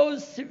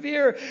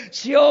severe.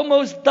 She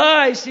almost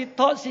died. She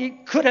thought she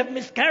could have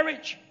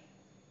miscarriage.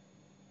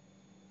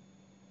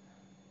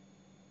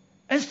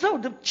 And so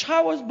the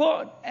child was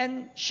born,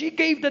 and she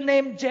gave the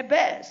name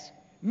Jabez,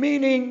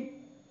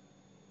 meaning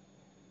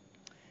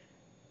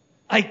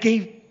I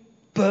gave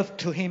birth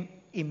to him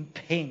in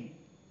pain.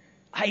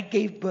 I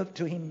gave birth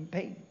to him in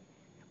pain.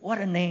 What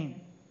a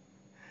name.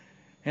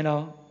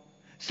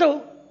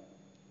 So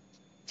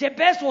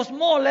Jabez was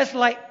more or less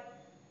like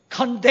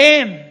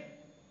condemned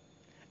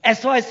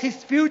as far as his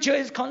future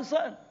is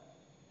concerned.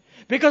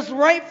 Because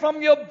right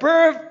from your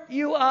birth,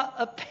 you are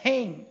a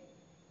pain.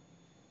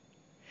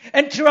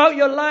 And throughout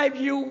your life,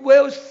 you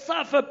will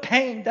suffer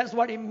pain. That's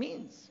what it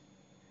means.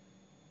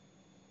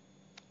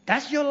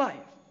 That's your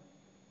life.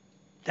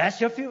 That's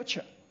your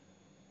future.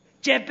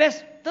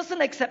 Jabez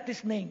doesn't accept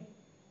this name.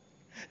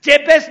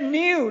 Jabez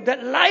knew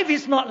that life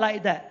is not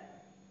like that.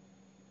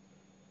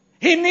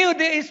 He knew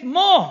there is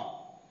more.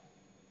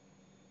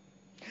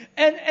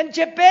 And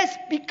Jabez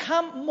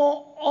became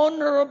more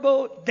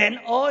honorable than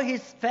all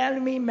his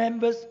family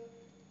members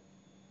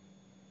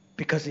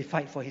because he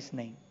fight for his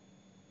name.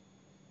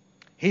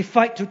 He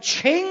fight to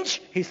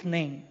change his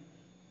name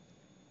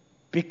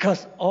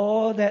because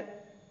all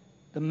that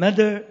the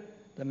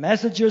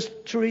messages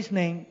through his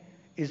name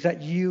is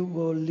that you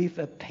will live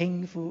a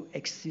painful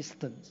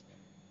existence,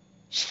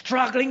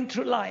 struggling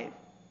through life,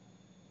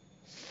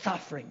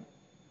 suffering.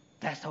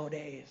 That's all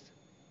there is.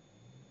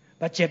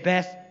 But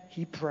Jabez,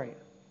 he prayed.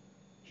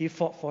 He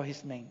fought for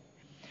his name.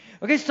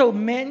 Okay, so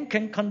men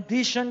can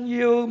condition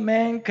you.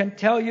 Men can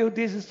tell you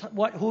this is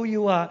who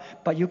you are.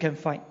 But you can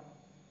fight.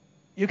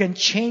 You can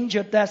change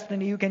your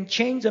destiny. You can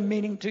change the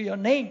meaning to your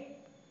name.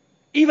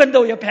 Even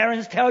though your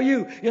parents tell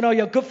you,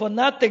 you're good for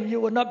nothing. You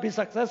will not be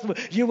successful.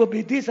 You will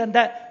be this and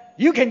that.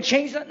 You can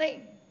change that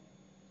name.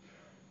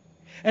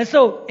 And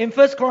so in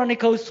 1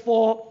 Chronicles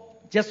 4,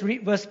 just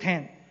read verse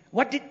 10.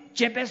 What did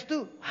Jabez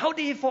do? How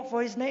did he fight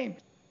for his name?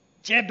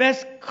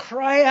 Jabez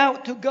cried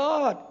out to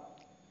God,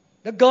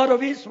 the God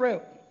of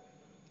Israel.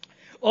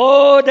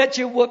 Oh, that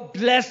you would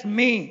bless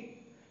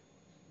me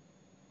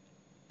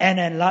and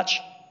enlarge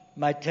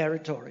my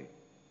territory.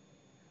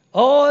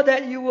 Oh,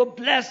 that you will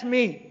bless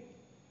me.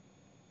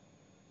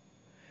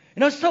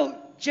 So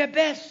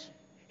Jabez,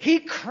 he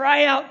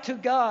cried out to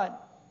God.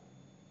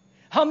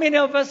 How many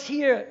of us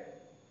here,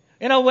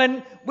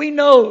 when we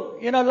know,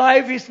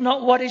 life is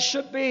not what it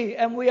should be,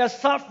 and we are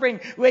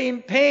suffering, we're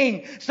in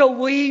pain, so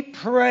we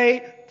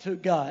pray to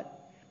God.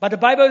 But the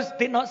Bible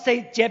did not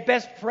say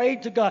Jabez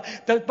prayed to God.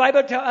 The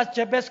Bible tells us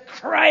Jabez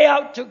cried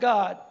out to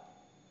God.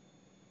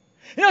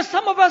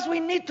 Some of us, we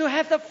need to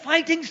have the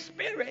fighting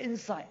spirit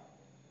inside.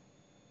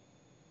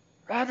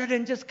 Rather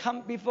than just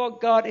come before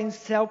God in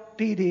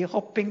self-pity,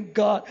 hoping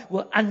God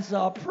will answer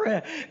our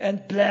prayer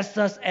and bless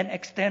us and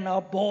extend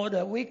our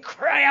border. We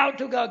cry out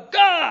to God,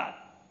 God,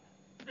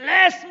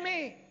 bless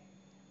me.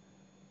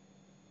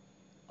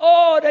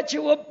 Oh, that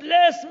you will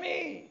bless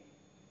me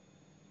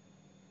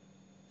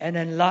and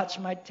enlarge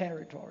my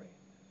territory.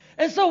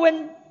 And so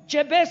when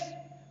Jabez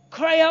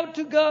cried out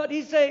to God,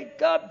 he said,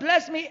 God,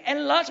 bless me,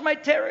 enlarge my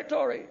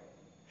territory.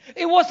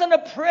 It wasn't a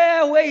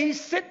prayer where he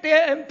sit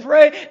there and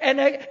pray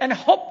and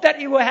hope that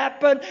it will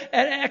happen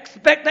and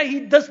expect that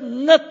he does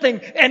nothing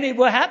and it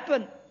will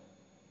happen.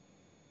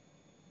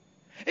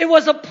 It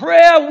was a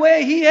prayer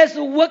where he has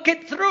to work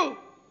it through.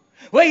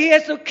 Where he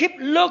has to keep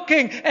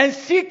looking and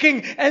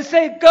seeking and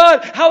say,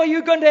 God, how are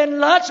you going to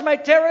enlarge my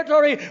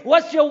territory?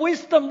 What's your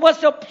wisdom?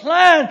 What's your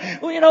plan?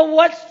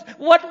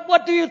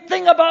 What do you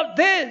think about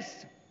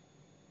this?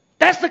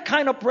 That's the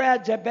kind of prayer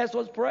Jabez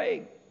was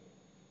praying.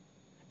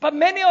 But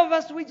many of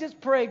us, we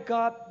just pray,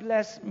 God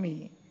bless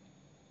me.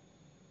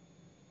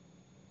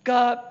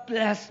 God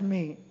bless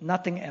me.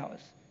 Nothing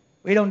else.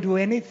 We don't do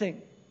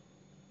anything.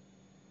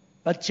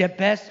 But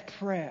Jabez's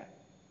prayer,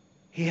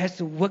 he has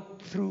to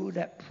work through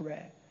that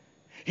prayer.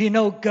 He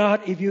knows,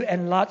 God, if you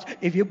enlarge,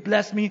 if you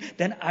bless me,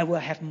 then I will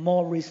have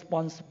more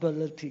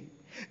responsibility.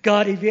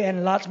 God, if you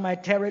enlarge my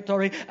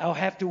territory, I'll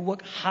have to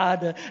work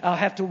harder. I'll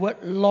have to work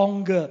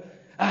longer.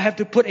 I have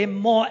to put in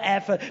more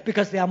effort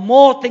because there are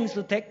more things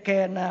to take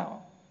care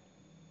now.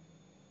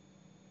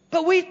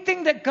 But we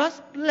think that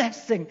God's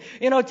blessing,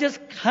 just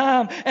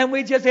come and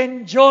we just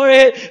enjoy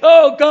it.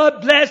 Oh,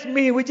 God bless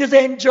me. We just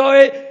enjoy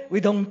it. We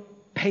don't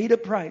pay the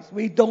price.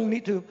 We don't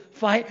need to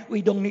fight.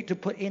 We don't need to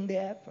put in the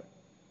effort.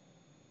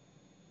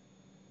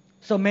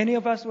 So many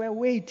of us were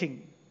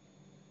waiting.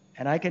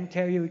 And I can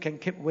tell you can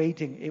keep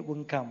waiting. It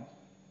won't come.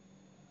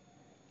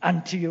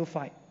 Until you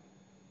fight.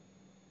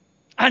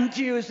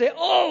 Until you say,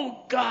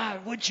 oh,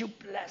 God, would you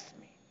bless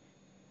me?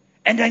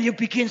 And then you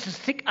begin to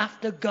seek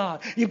after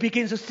God. You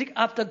begin to seek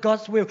after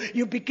God's will.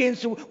 You begin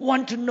to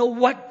want to know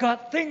what God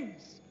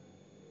thinks.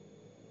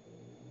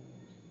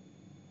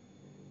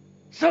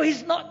 So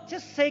it's not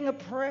just saying a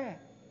prayer.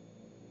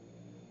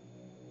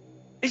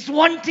 It's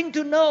wanting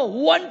to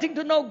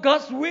know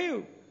God's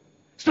will.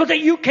 So that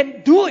you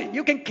can do it,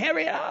 you can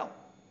carry it out.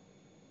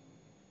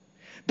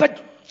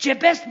 But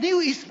Jabez knew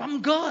it's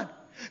from God.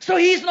 So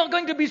he's not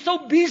going to be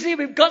so busy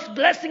with God's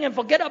blessing and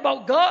forget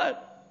about God.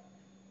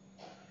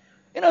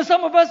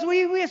 Some of us,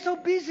 we are so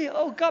busy.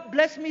 Oh, God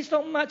bless me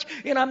so much.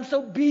 I'm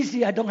so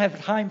busy, I don't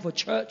have time for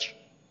church.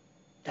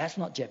 That's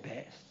not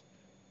Jabez.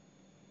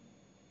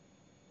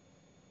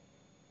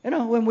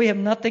 When we have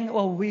nothing,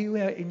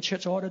 we are in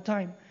church all the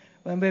time.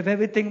 When we have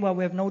everything,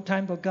 we have no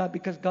time for God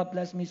because God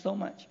blessed me so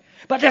much.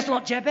 But that's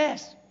not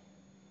Jabez.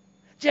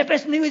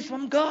 Jabez knew it's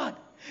from God.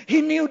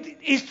 He knew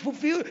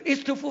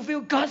it's to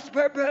fulfill God's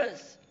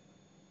purpose.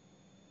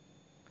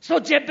 So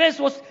Jabez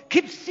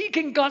keep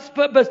seeking God's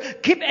purpose,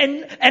 keep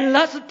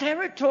enlarge the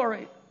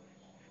territory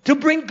to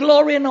bring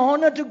glory and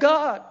honor to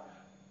God.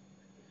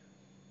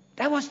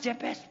 That was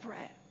Jabez's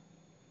prayer.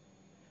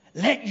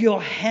 Let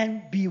your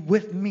hand be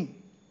with me.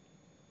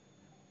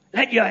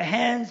 Let your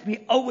hands be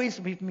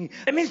always with me.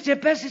 That means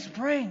Jabez is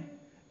praying,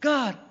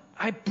 God,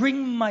 I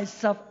bring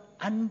myself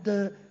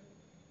under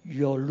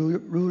your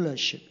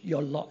rulership,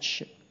 your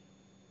lordship.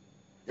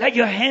 Let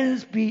your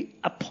hands be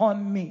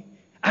upon me.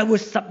 I will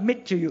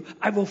submit to you.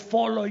 I will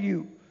follow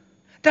you.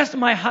 That's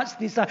my heart's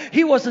desire.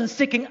 He wasn't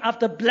seeking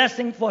after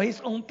blessing for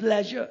his own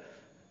pleasure.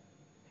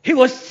 He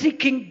was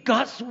seeking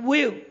God's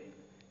will,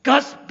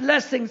 God's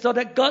blessing so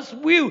that God's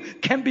will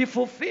can be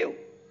fulfilled.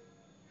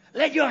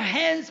 Let your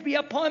hands be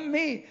upon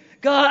me.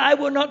 God, I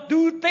will not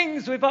do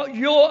things without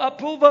your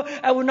approval.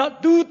 I will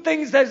not do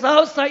things that's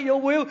outside your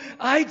will.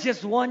 I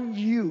just want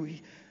you.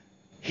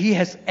 He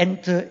has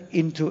entered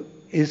into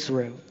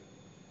Israel.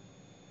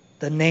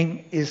 The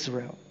name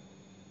Israel.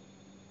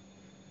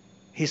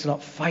 He's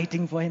not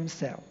fighting for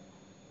himself.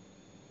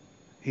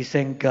 He's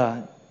saying,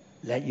 God,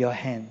 let your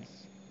hands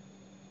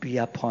be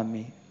upon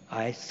me.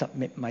 I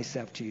submit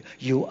myself to you.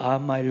 You are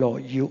my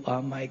Lord. You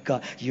are my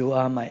God. You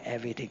are my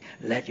everything.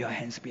 Let your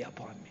hands be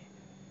upon me.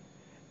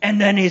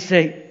 And then he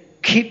said,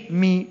 keep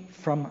me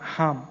from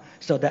harm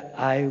so that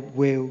I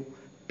will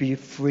be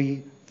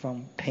free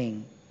from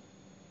pain.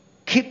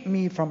 Keep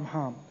me from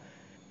harm.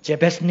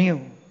 Jabez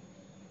knew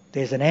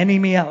there's an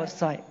enemy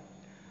outside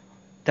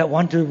that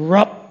wants to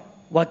rob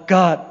what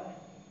God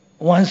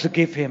wants to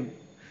give him.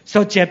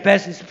 So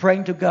Jabez is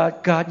praying to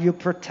God, God, you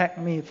protect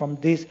me from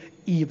this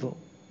evil.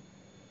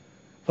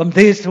 From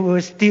this who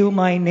will steal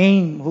my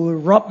name, who will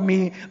rob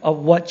me of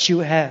what you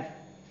have.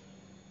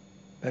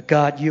 But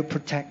God, you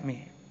protect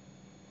me.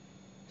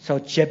 So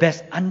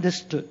Jabez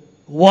understood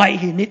why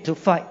he need to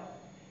fight.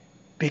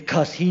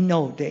 Because he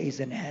knows there is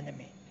an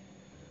enemy.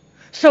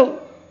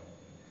 So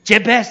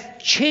Jabez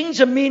changed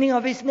the meaning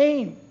of his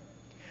name.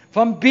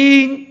 From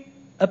being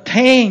a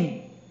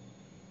pain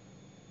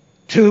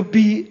to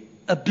be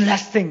a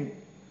blessing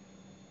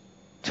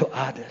to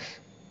others.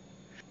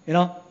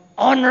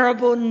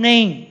 Honorable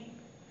name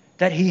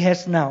that he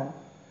has now,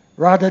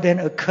 rather than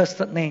a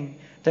cursed name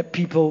that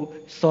people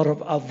sort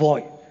of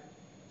avoid.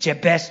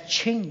 Jabez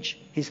changed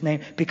his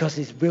name because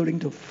he's willing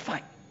to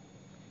fight.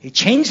 He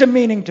changed the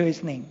meaning to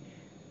his name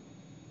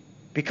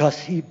because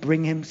he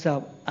bring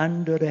himself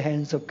under the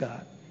hands of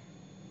God.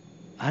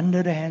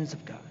 Under the hands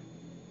of God.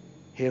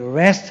 He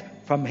rests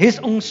from his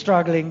own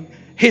struggling,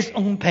 his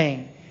own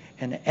pain,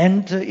 and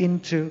enter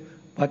into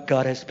what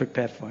God has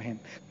prepared for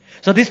him.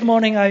 So this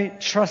morning I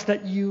trust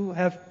that you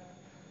have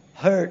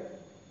heard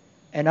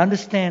and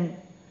understand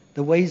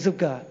the ways of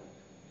God.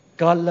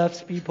 God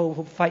loves people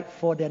who fight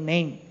for their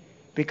name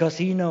because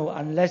He knows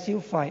unless you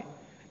fight,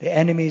 the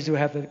enemies will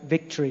have a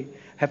victory,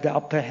 have the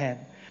upper hand.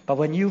 But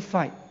when you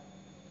fight,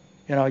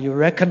 you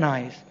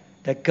recognize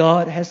that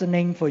God has a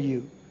name for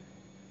you,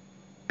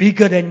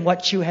 bigger than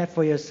what you have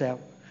for yourself,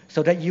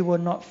 so that you will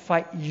not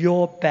fight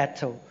your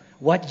battle,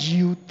 what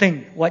you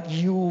think, what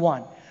you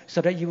want,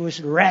 so that you will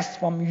rest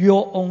from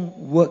your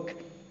own work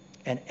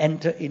and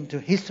enter into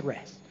His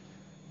rest,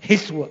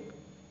 His work,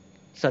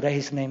 so that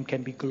His name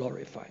can be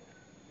glorified.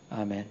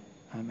 Amen.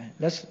 Amen.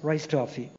 Let's rise to our feet.